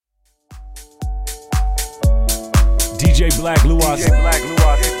DJ Blkluos.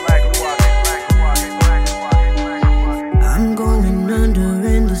 I'm going under,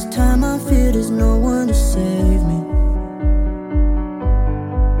 and this time I fear there's no one to save me.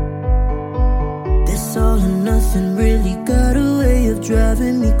 This all or nothing really got a way of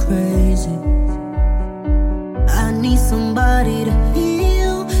driving me crazy. I need somebody to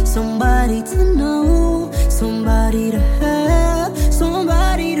heal, somebody to know, somebody to have,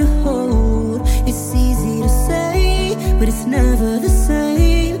 somebody to hold. It's easy to say, but it's never the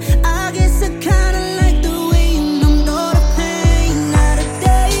same. I guess I kinda like the way you numbed all the pain. Now the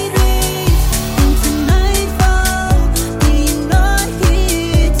day bleeds into nightfall, and you're not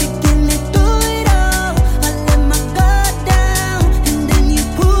here to get me through it all. I let my guard down, and then you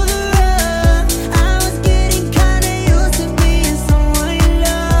pull the rug. I was getting kinda used to being someone you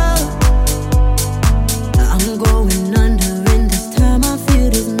love. I'm going under, and this time I feel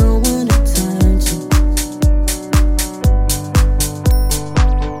there's no one to turn to.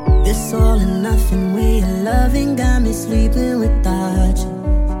 This all and nothing way of loving got me sleeping without you.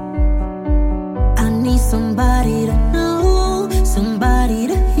 I need somebody to know, somebody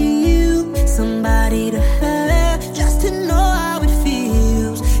to heal, somebody to have, just to know how it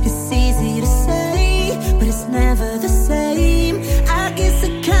feels. It's easy to say, but it's never the same. I guess I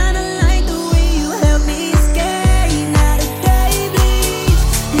kinda like the way you help me escape. Now the day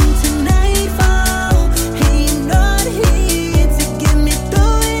bleeds into nightfall, and you're not here to get me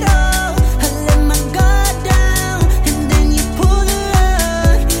through it all. I let my guard down, and then you pull the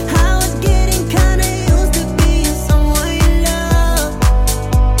rug. I was getting kinda used to being someone you love,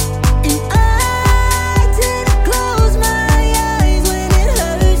 and I tend to close my eyes when it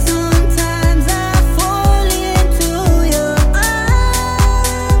hurts. Sometimes I fall into your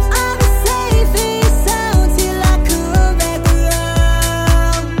arms. I'll be safe and sound till I come back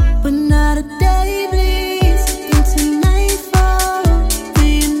around. But now the day bleeds into nightfall,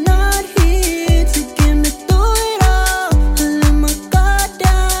 and you're not here to get me through it all. I let my guard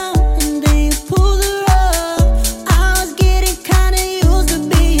down, and then you pull the rug. I was getting kinda used to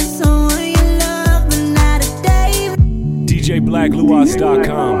being someone you love, but now the day DJBlkluos.com.